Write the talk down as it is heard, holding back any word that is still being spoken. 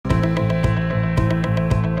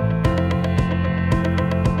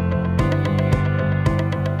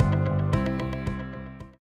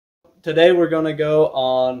today we're going to go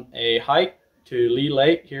on a hike to Leigh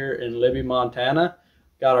Lake here in Libby, Montana.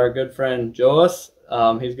 Got our good friend Joas.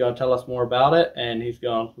 He's going to tell us more about it, and he's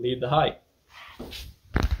going to lead the hike.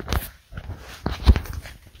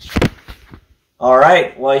 All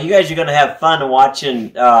right. Well, you guys are going to have fun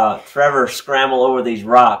watching Trevor scramble over these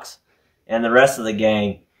rocks and the rest of the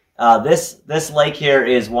gang. This lake here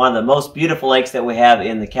is one of the most beautiful lakes that we have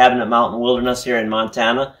in the Cabinet Mountain Wilderness here in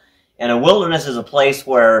Montana. And a wilderness is a place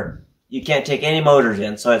where you can't take any motors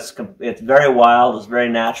in, so it's very wild, it's very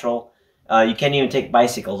natural. You can't even take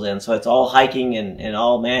bicycles in, so it's all hiking and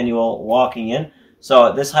all manual walking in.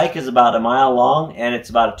 So this hike is about a mile long, and it's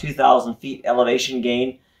about a 2,000 feet elevation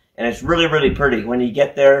gain, and it's really, really pretty. When you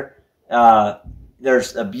get there,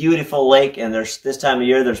 there's a beautiful lake, and this time of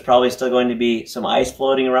year, there's probably still going to be some ice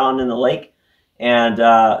floating around in the lake, and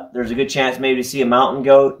there's a good chance maybe to see a mountain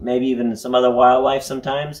goat, maybe even some other wildlife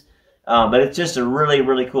sometimes. But it's just a really,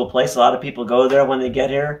 really cool place. A lot of people go there when they get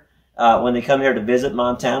here, when they come here to visit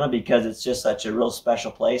Montana, because it's just such a real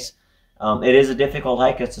special place. It is a difficult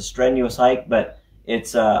hike. It's a strenuous hike, but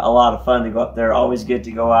it's a lot of fun to go up there. Always good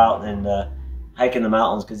to go out and hike in the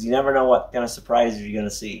mountains, because you never know what kind of surprises you're going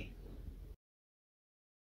to see.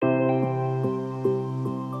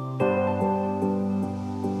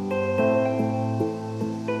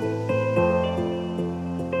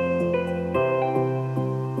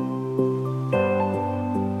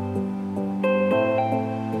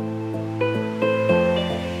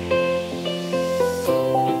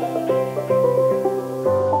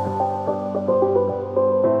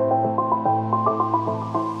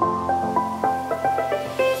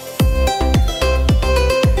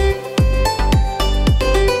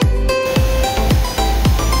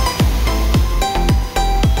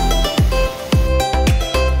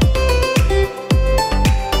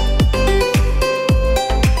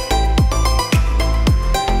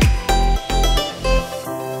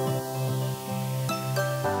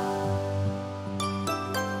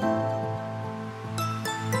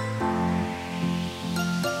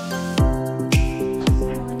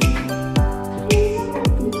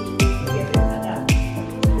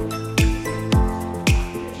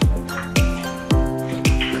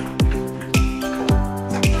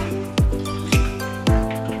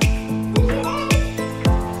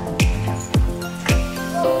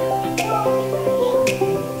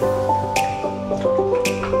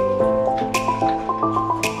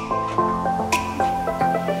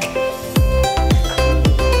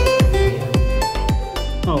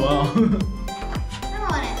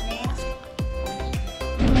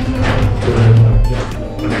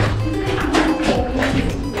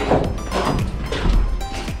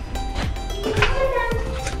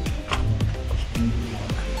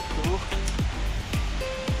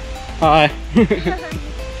 Hi.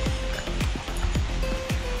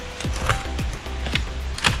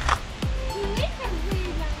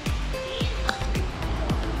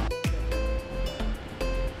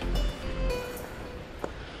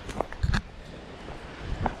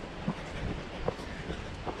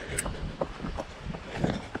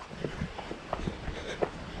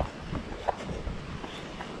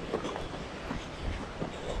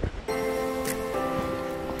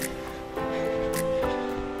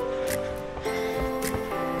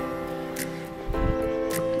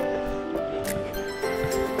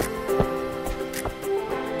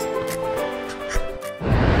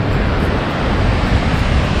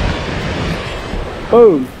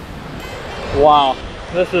 Boom. Wow,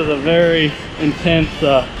 this is a very intense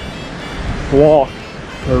walk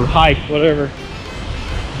or hike, whatever.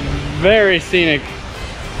 Very scenic.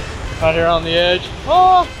 Right here on the edge.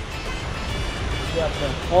 Oh! Got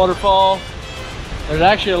the waterfall. There's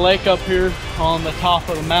actually a lake up here on the top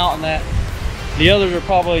of the mountain that the others are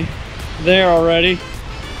probably there already.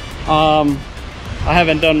 I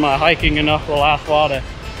haven't done my hiking enough the last while to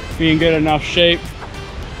be in good enough shape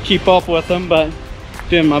to keep up with them, but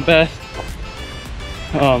doing my best.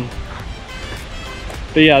 But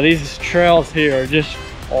yeah, these trails here are just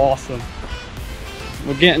awesome.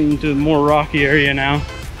 We're getting to the more rocky area now,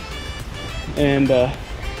 and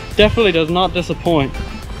definitely does not disappoint.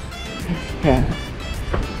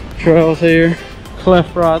 Trails here,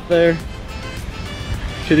 cliff right there,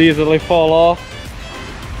 could easily fall off.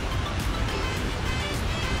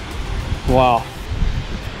 Wow,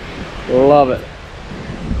 love it.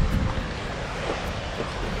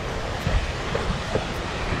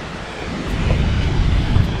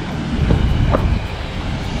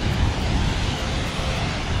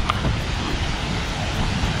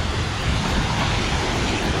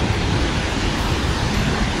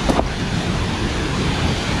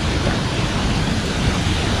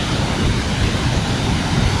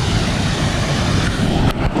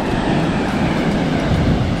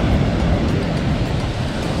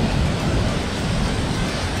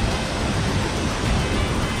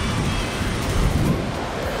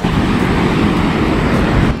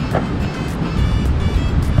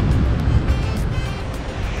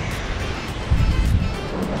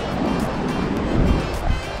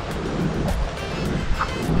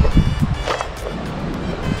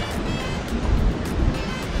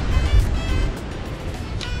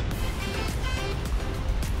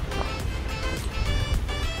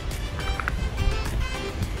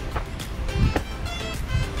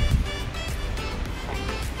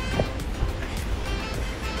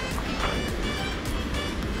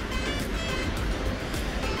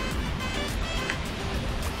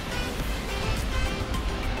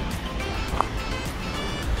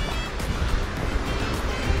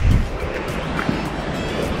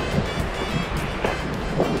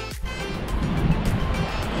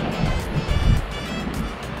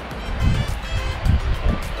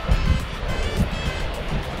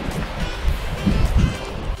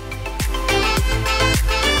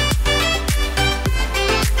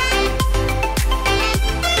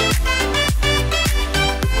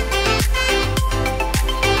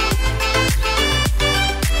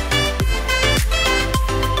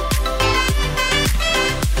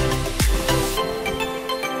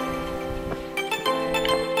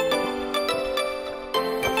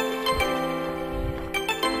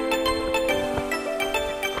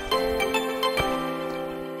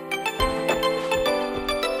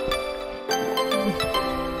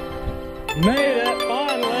 Made it,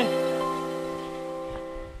 finally.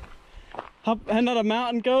 Ain't that a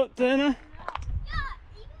mountain goat, Dana?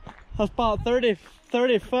 That's about 30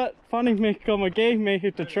 foot funny me como gave me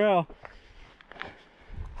hit the trail.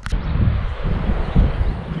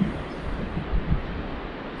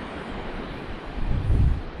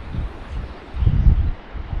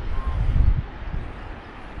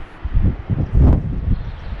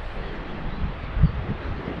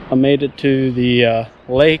 I made it to the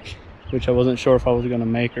lake, which I wasn't sure if I was going to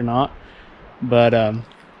make or not, but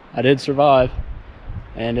I did survive,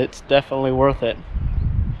 and it's definitely worth it.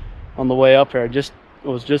 On the way up here, I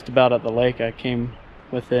was just about at the lake. I came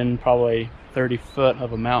within probably 30 foot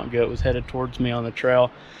of a mountain goat. Was headed towards me on the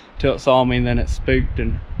trail till it saw me, and then it spooked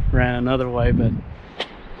and ran another way. But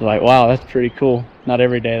like, wow, that's pretty cool. Not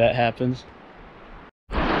every day that happens.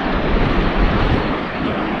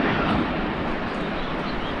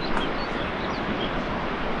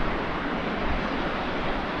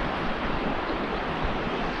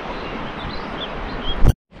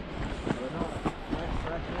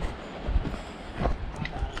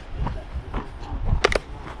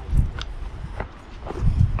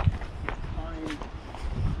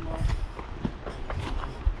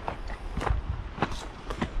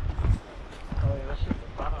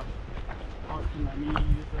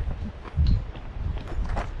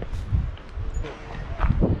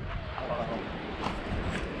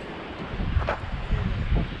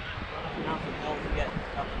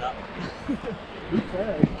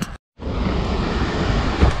 Okay.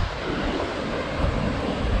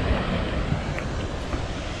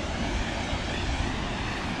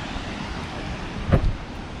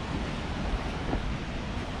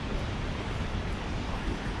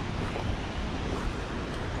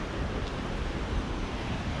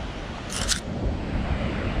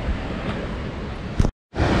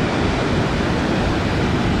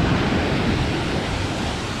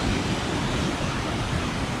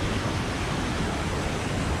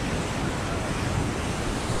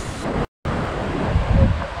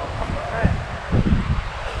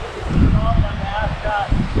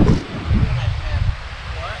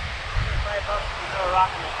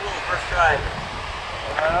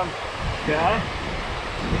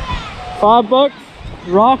 $5,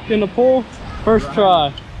 rock in the pool, first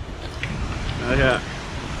try. Oh yeah.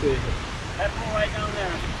 That pool right down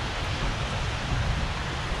there.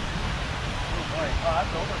 Oh boy,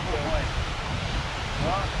 that's over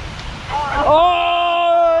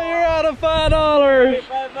Oh, you're out of $5.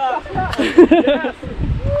 $5. Yes. That's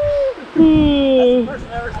the first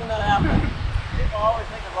I've ever seen that happen. People always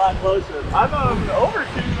think it's a lot closer. I thought it was an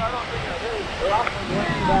overshoot. I don't think it is. They're often way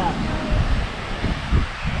back.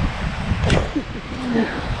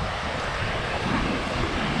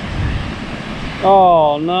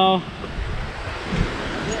 Oh no.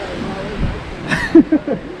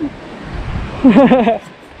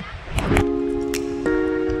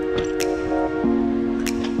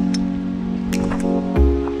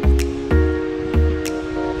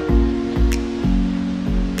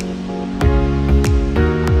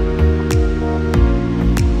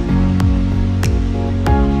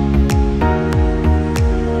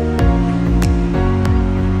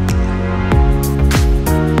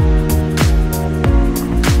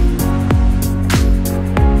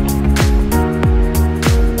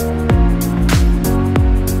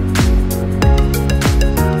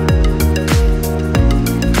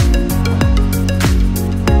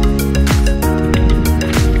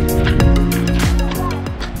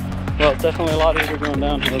 Well, it's definitely a lot easier going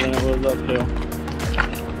downhill than it was uphill.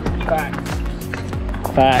 Fact.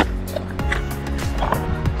 Fact.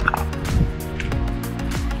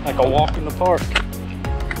 Like a walk in the park.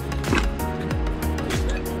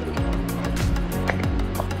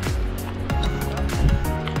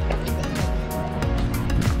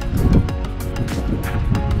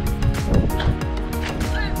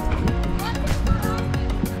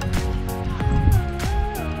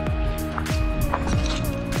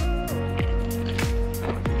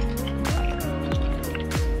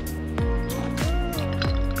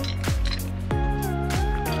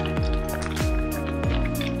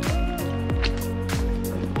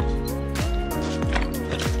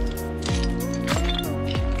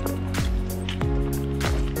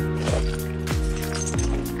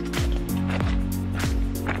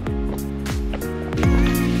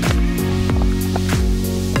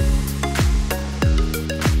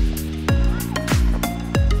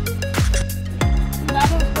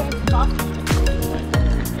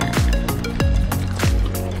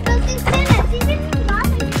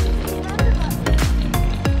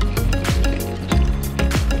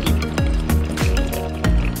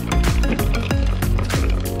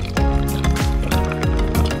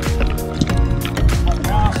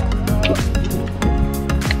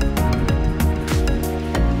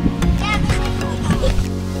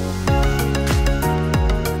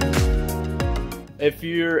 if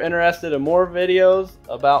you're interested in more videos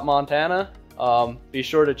about Montana, be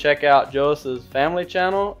sure to check out Joas's family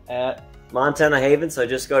channel at Montana Haven. So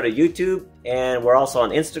just go to YouTube, and we're also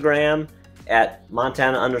on Instagram at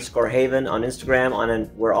Montana_Haven on Instagram.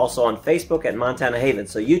 And we're also on Facebook at Montana Haven.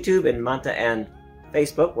 So YouTube and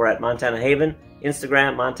Facebook, we're at Montana Haven.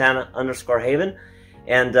 Instagram, Montana_Haven.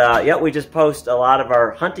 And yeah, we just post a lot of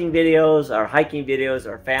our hunting videos, our hiking videos,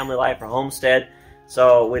 our family life, our homestead.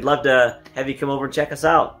 So we'd love to have you come over and check us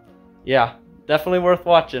out. Yeah, definitely worth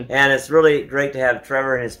watching. And it's really great to have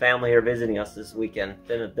Trevor and his family here visiting us this weekend.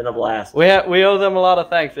 Been a blast. We owe them a lot of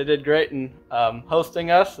thanks. They did great in hosting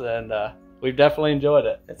us, and we've definitely enjoyed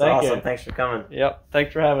it. It's awesome. Thanks for coming. Yep.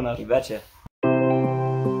 Thanks for having us. You betcha.